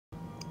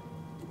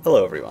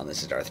Hello everyone,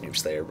 this is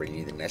DarthNoobSlayer bringing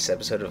you the next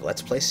episode of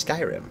Let's Play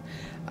Skyrim.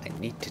 I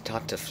need to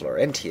talk to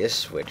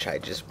Florentius, which I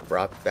just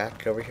brought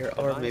back over here,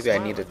 or maybe I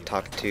need to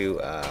talk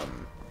to,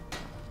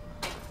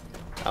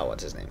 oh,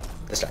 what's his name?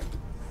 This time.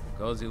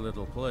 Cozy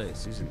little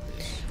place, isn't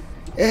it?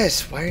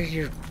 Yes, why are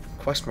your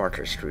quest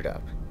markers screwed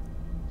up?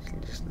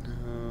 Just,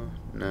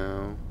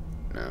 no.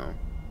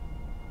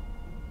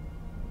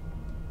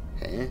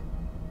 Eh?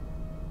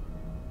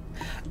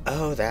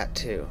 Oh, that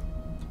too.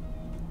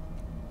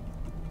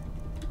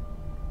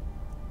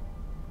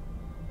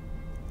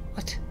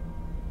 What?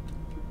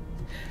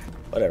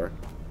 Whatever.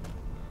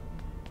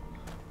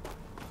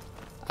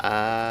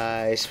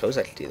 I suppose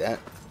I could do that.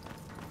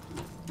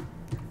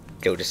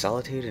 Go to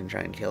Solitude and try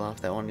and kill off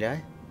that one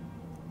guy.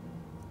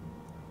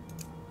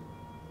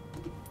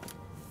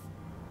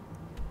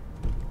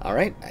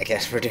 Alright, I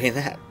guess we're doing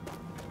that.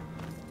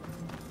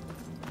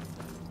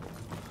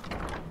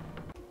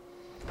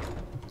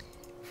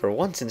 For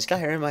once in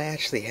Skyrim, I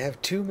actually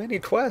have too many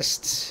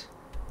quests.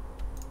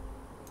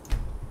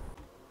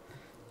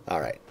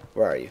 Alright,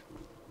 where are you?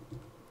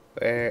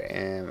 Where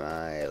am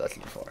I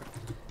looking for?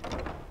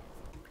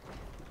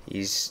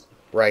 He's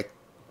right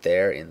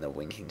there in the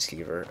Winking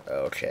Skeever.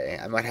 Okay,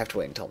 I might have to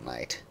wait until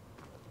night.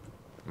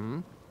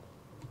 Ugh.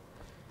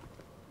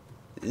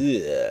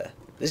 This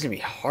is gonna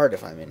be hard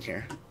if I'm in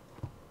here.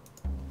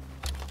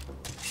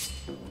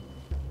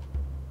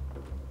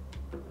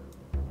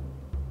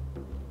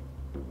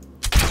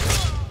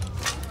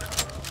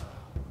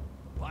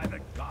 By the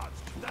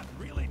gods, did that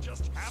really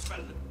just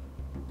happen?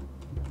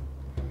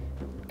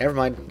 Never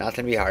mind, not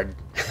gonna be hard.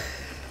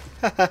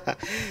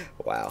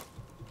 Wow.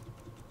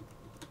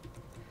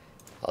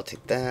 I'll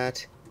take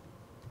that.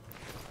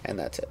 And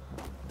that's it.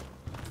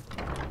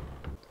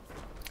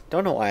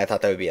 Don't know why I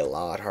thought that would be a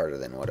lot harder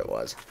than what it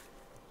was.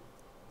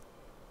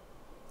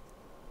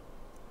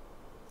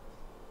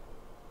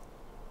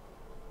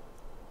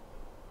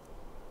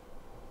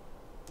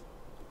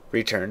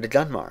 Return to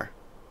Dunmar.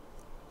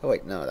 Oh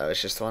wait, no, that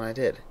was just the one I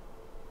did.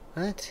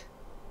 What?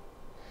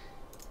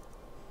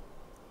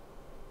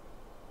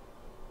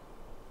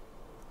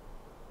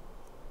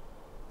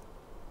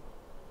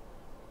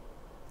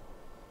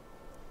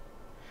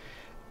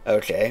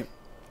 Okay.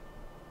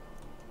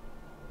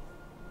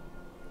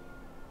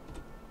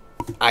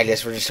 I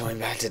guess we're just going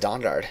back to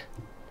Dawnguard.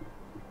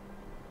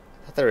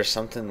 I thought there was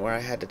something where I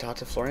had to talk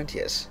to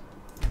Florentius,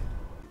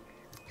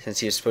 since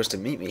he was supposed to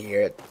meet me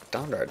here at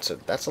Dawnguard, so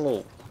that's a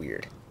little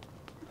weird.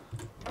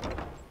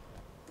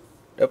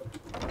 Nope.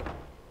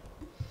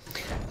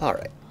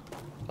 Alright.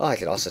 Well, I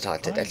could also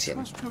talk to Dexian. I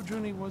trust your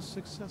journey was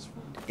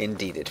successful.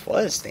 Indeed it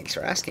was. Thanks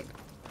for asking.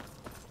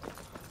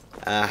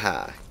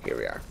 Aha. Here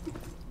we are.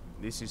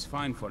 This is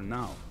fine for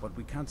now, but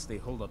we can't stay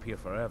holed up here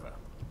forever.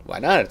 Why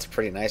not? It's a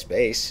pretty nice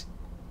base.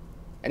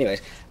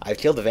 Anyways, I've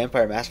killed the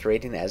vampire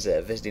masquerading as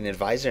a visiting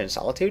advisor in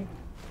Solitude.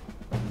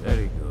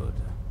 Very good.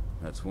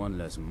 That's one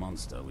less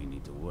monster we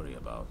need to worry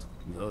about.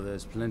 Though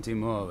there's plenty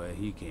more where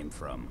he came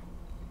from.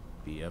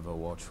 Be ever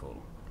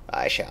watchful.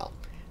 I shall.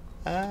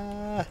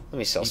 Let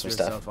me sell Keep some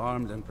yourself stuff.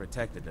 armed and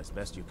protected as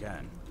best you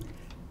can.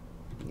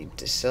 Need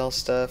to sell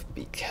stuff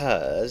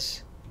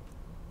because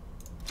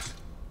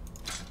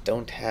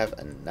don't have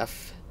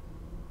enough.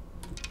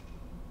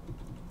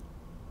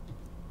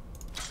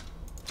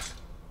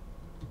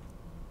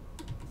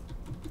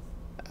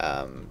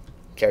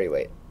 Carry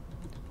weight.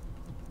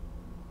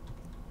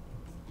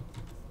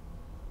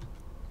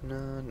 No.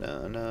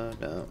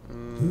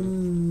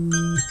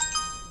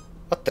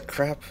 What the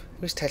crap?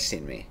 Who's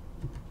texting me?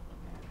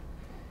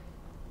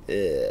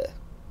 Ugh.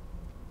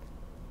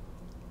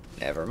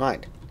 Never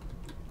mind.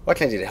 What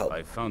can I do to help?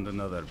 I found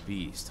another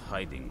beast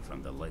hiding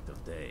from the light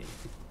of day.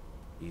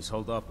 He's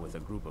holed up with a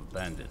group of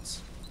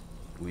bandits.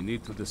 We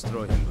need to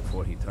destroy him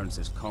before he turns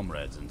his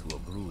comrades into a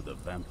brood of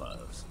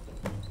vampires.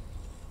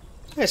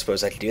 I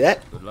suppose I could do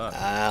that. Good luck.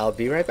 I'll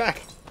be right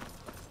back.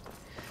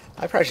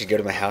 I probably should go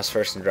to my house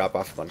first and drop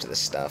off a bunch of this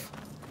stuff,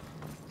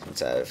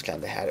 since I've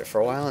kind of had it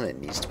for a while and it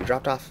needs to be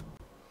dropped off.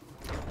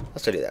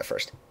 Let's go do that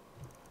first.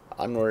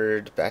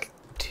 Onward back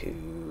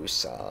to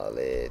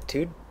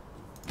Solitude.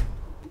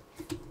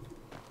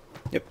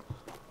 Yep.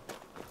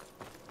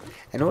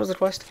 And what was the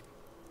quest?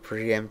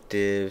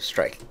 Preemptive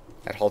strike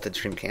at Halted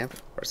Stream Camp.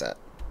 Where's that?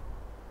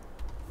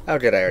 Oh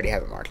good, I already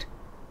have it marked.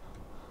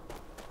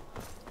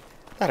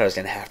 Thought I was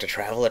gonna have to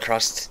travel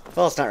across.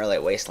 Well, it's not really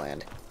a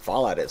wasteland.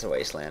 Fallout is a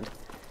wasteland.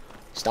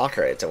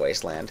 Stalker, it's a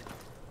wasteland.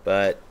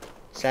 But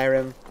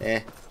Skyrim,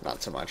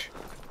 not so much.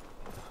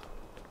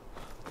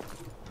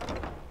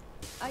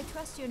 I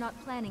trust you're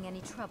not planning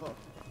any trouble.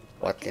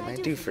 What can I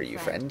do for you,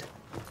 friend?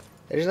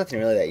 There's nothing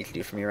really that you can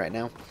do for me right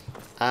now.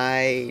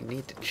 I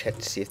need to check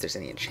to see if there's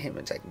any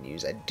enchantments I can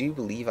use. I do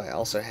believe I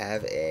also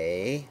have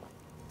a...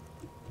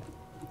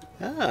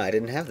 I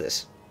didn't have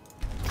this.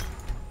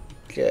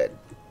 Good.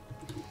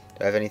 Do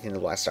I have anything to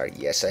blast star?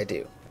 Yes, I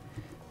do.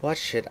 What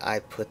should I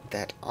put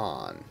that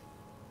on?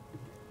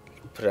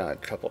 Put it on a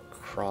couple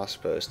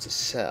crossbows to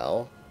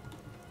sell.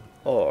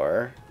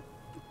 Or...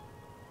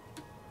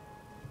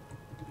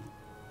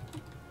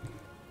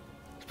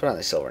 let's put on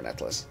the silver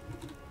necklace.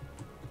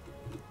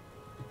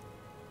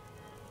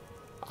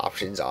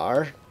 options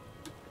are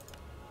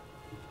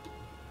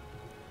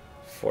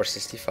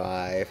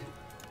 465.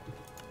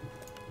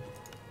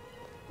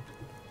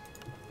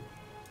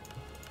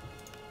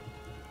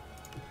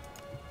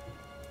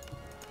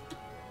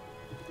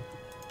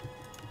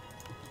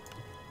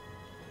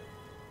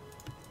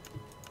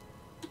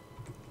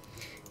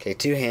 Okay,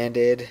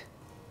 two-handed.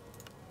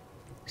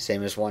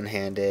 Same as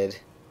one-handed.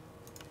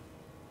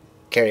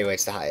 Carry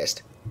weight's the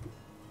highest.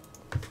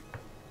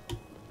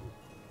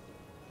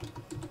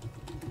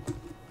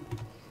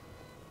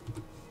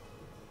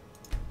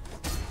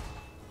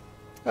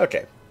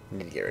 Okay,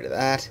 need to get rid of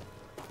that.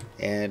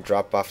 And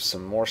drop off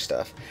some more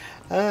stuff.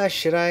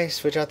 Should I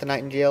switch out the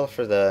Nightingale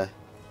for the...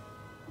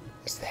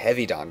 That's the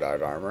heavy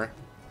Dondard armor.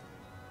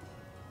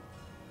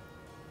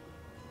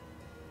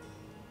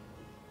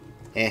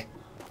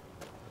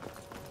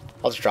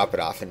 I'll just drop it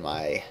off in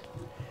my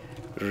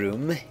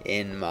room,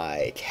 in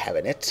my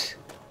cabinet.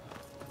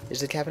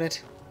 Is it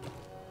cabinet?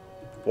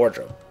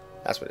 Wardrobe.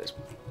 That's what it is.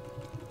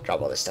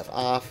 Drop all this stuff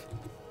off.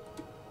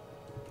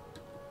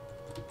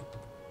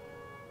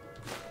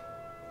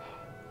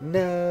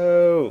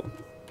 No!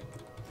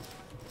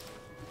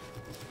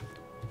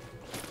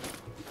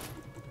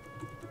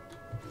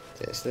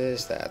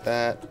 This,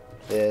 that,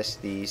 this,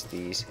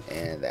 these,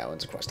 and that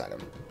one's a quest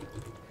item.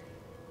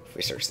 If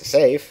we search the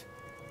safe,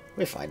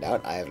 we find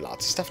out I have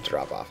lots of stuff to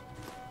drop off.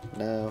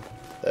 No,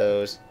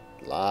 those,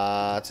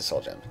 lots of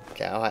soul gems.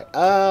 Cowhide.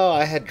 Oh,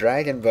 I had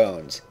dragon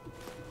bones.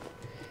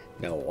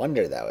 No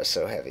wonder that was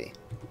so heavy.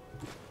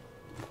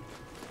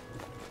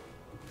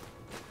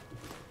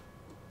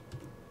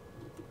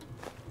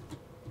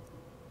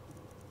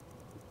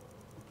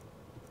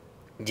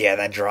 Yeah,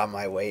 that dropped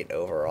my weight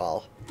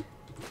overall.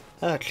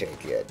 Okay,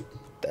 good.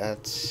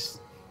 That's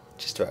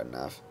just about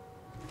enough.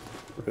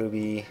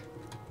 Ruby,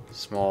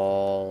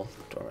 small,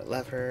 dormant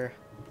lever.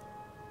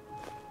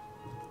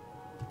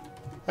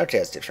 Okay,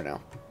 that's it for now.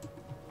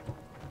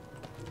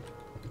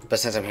 But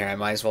since I'm here, I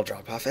might as well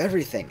drop off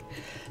everything.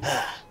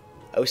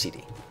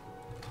 OCD.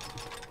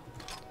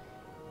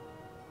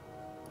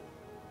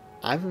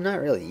 I'm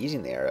not really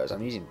using the arrows.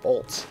 I'm using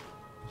bolts.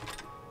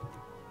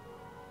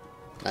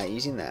 Not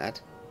using that.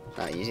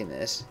 Not using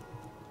this.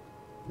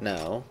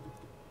 No.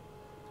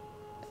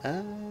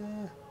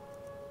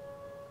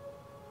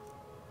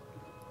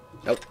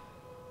 Nope.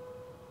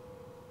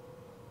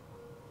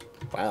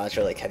 Wow, that's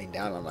really cutting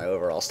down on my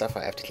overall stuff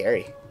I have to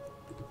carry.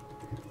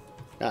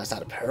 No, it's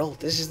not a pearl.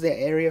 This is the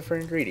area for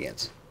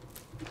ingredients.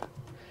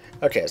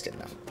 Okay, that's good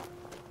enough.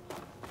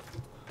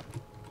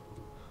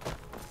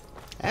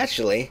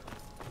 Actually...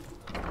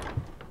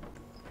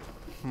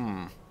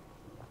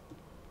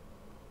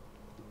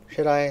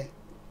 Should I...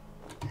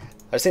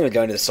 I was thinking of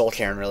going to the Soul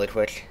Cairn really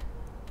quick.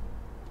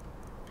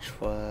 Which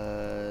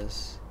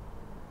was...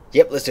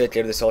 Yep, let's do it.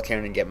 Go to the Soul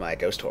Cairn and get my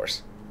ghost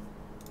horse.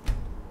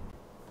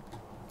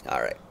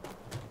 Alright.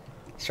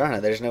 Strana,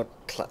 there's no...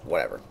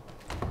 whatever.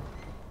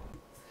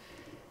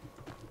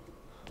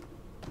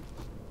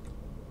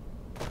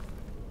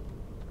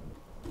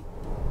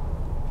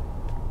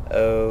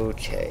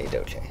 Okay,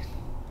 okay.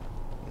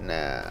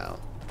 Now...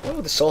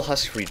 Oh, the soul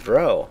husk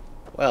regrow.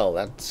 Well,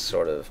 that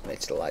sort of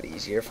makes it a lot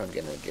easier if I'm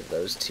going to give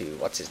those to...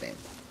 What's his name?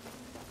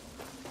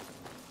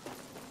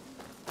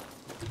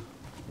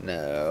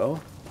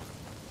 No.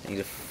 I need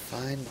to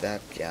find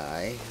that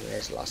guy who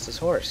has lost his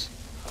horse.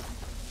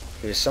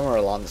 He was somewhere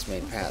along this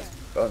main path.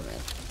 Bone Man.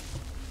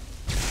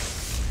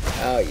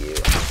 Oh, you.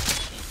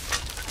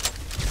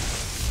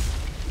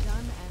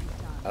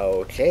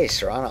 Okay,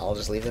 Serana, I'll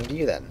just leave them to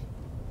you then.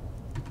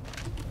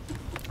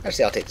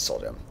 Actually, I'll take the soul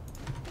gem.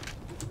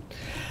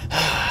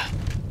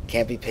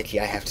 Can't be picky,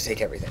 I have to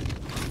take everything.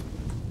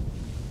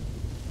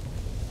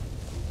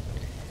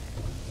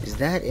 Is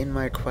that in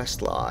my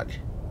quest log?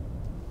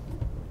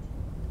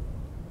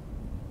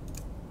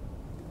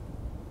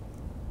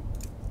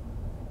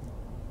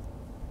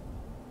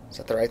 Is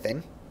that the right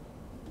thing?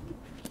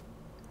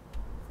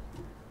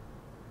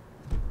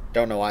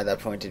 Don't know why that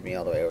pointed me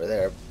all the way over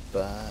there,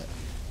 but...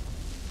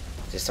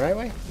 Is this the right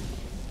way?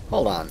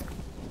 Hold on.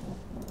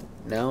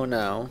 No,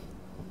 no.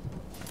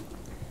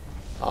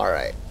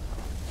 Alright.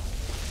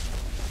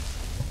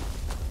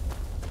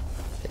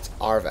 It's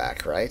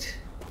Arvak, right?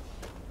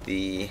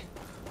 The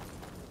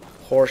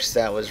horse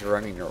that was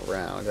running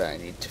around that I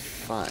need to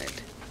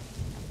find.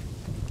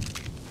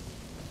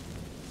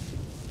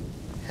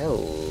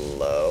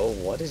 Hello,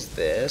 what is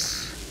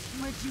this?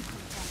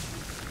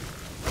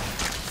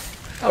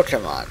 Oh,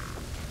 come on.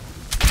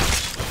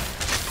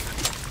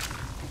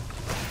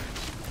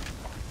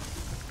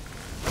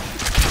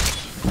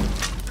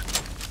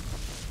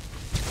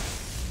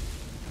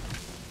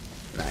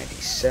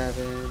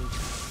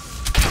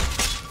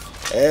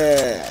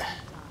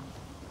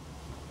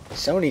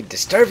 So many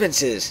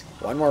disturbances.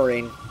 One more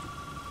ring.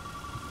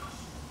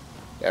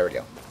 There we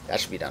go. That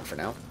should be done for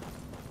now.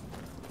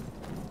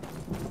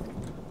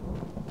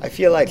 I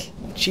feel like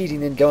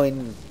cheating and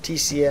going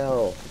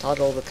TCL,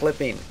 toggle the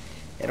clipping,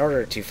 in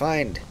order to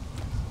find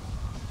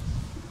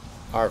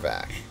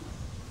Arvak.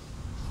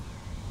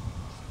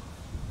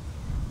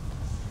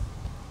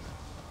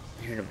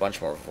 I'm hearing a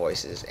bunch more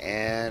voices,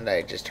 and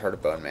I just heard a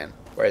bone man.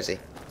 Where is he?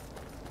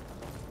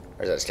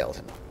 Or is that a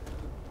skeleton?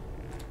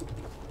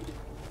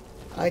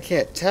 I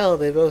can't tell.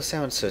 They both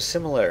sound so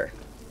similar.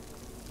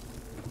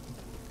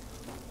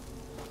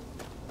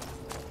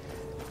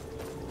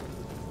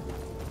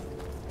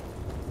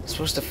 I'm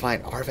supposed to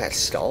find Arvat's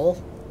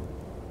skull?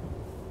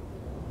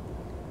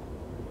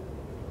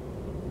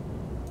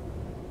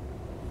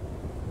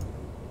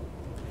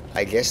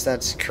 I guess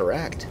that's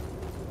correct.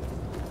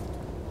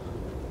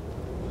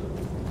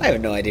 I have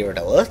no idea where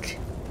to look.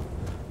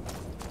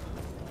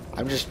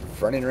 I'm just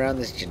running around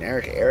this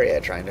generic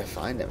area trying to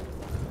find him.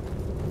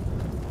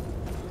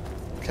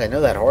 Cause I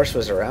know that horse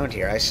was around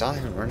here. I saw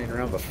him running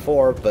around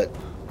before, but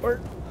where?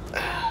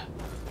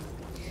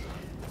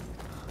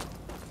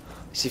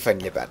 See if I can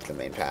get back to the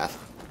main path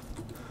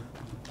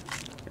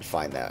and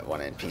find that one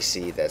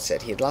NPC that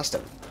said he had lost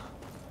him.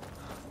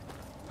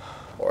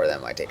 Or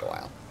that might take a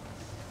while.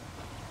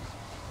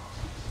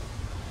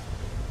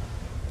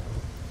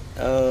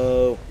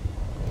 Oh.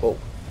 Whoa.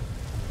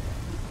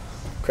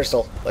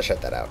 Crystal, let's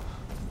shut that out.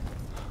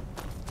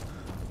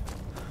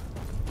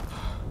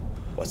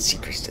 What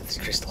secrets does this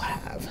crystal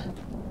have?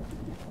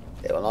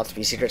 They will not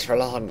be secrets for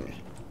long.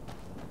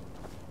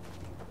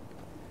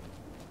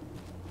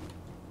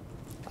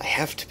 I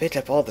have to pick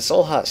up all the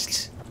soul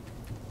husks.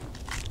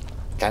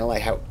 Kind of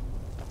like how...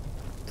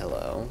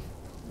 Hello.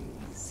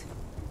 Please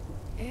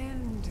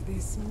end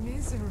this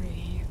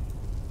misery.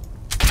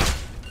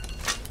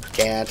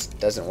 Can't.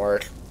 Doesn't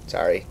work.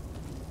 Sorry.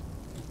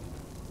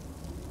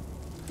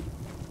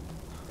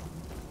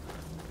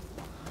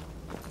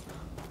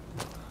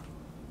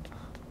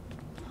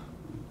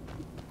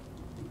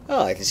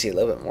 Oh, I can see a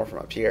little bit more from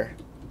up here.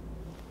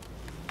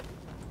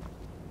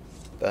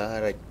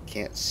 But I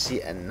can't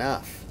see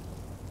enough.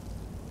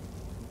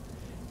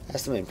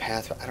 That's the main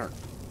path, but I don't...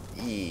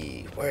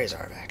 Where is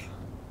Arvat?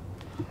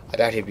 I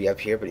doubt he'd be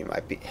up here, but he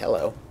might be...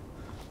 Hello.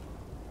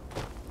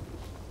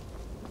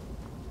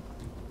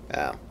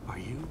 Oh. Are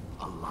you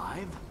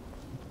alive?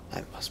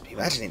 I must be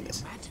imagining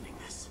this.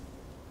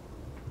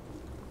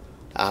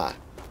 Ah.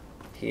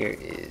 Here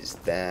is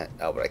that...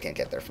 Oh, but I can't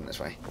get there from this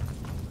way.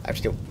 I have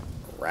to go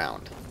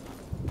around.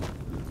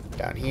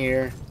 Down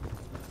here.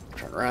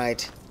 Turn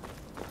right.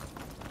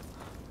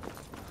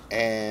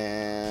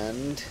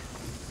 And...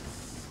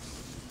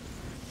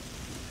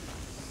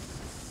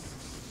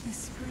 The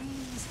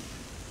screams,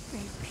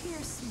 they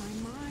pierce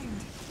my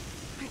mind.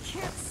 I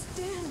can't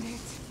stand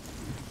it.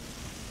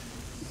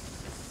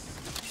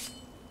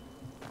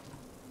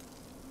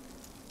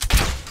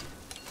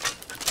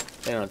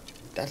 You know,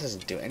 that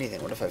doesn't do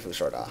anything. What if I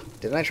Fusora?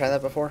 Didn't I try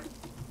that before?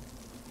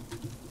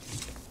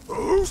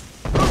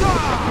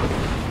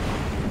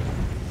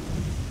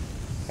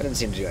 That didn't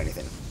seem to do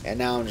anything. And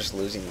now I'm just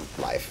losing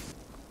life.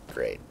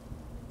 Great.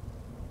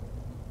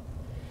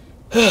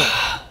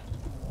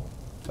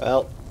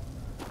 Well,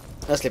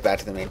 let's get back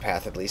to the main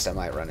path. At least I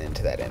might run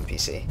into that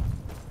NPC.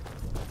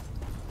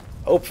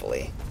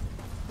 Hopefully.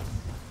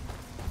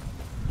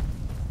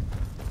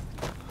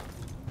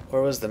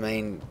 Where was the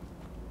main...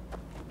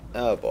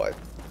 Oh boy.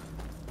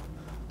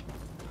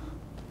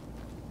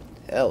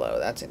 Hello,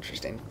 that's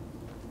interesting.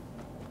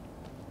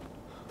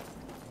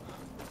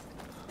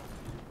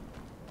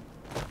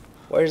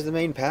 Where's the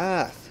main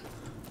path?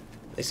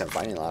 At least I'm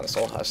finding a lot of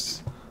soul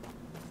husks.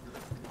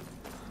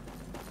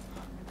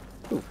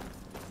 Ooh.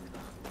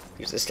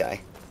 Here's this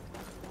guy.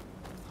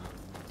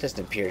 Doesn't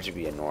appear to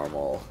be a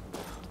normal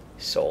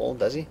soul,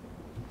 does he?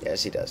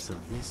 Yes, he does. So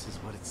this is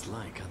what it's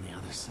like on the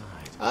other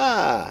side.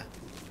 Ah!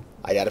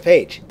 I got a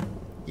page.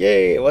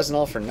 Yay, it wasn't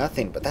all for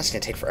nothing, but that's going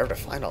to take forever to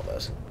find all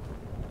those.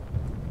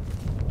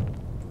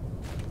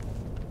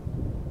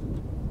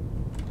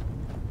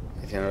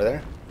 Anything over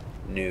there?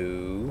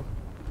 No.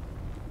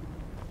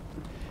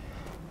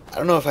 I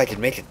don't know if I could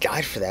make a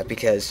guide for that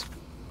because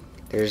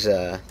there's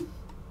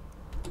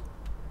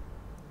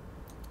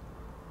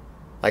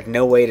like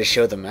no way to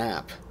show the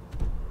map.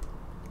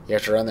 You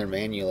have to run there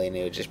manually and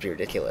it would just be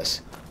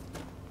ridiculous.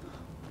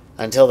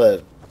 Until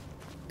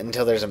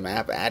there's a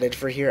map added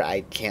for here,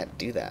 I can't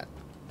do that.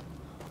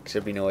 Because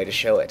there'd be no way to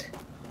show it.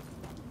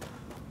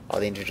 All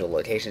the individual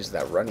locations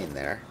without running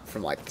there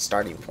from like the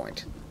starting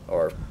point.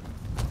 Or...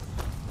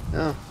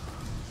 No.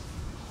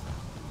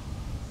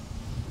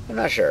 I'm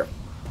not sure.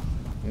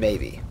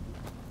 Maybe.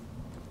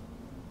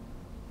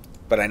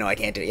 But I know I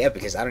can't do it yet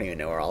because I don't even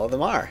know where all of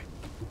them are.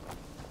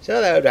 So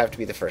that would have to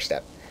be the first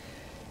step.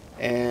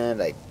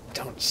 And I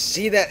don't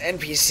see that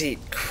NPC.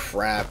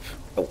 Crap.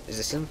 Oh, is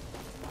this him?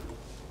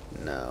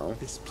 No.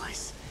 This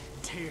place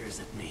tears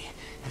at me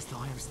as though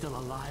I am still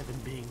alive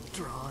and being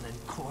drawn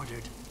and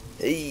quartered.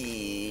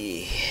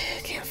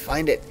 Can't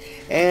find it.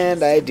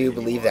 And I do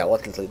believe that will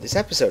conclude this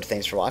episode.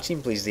 Thanks for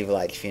watching. Please leave a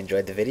like if you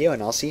enjoyed the video,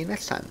 and I'll see you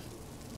next time.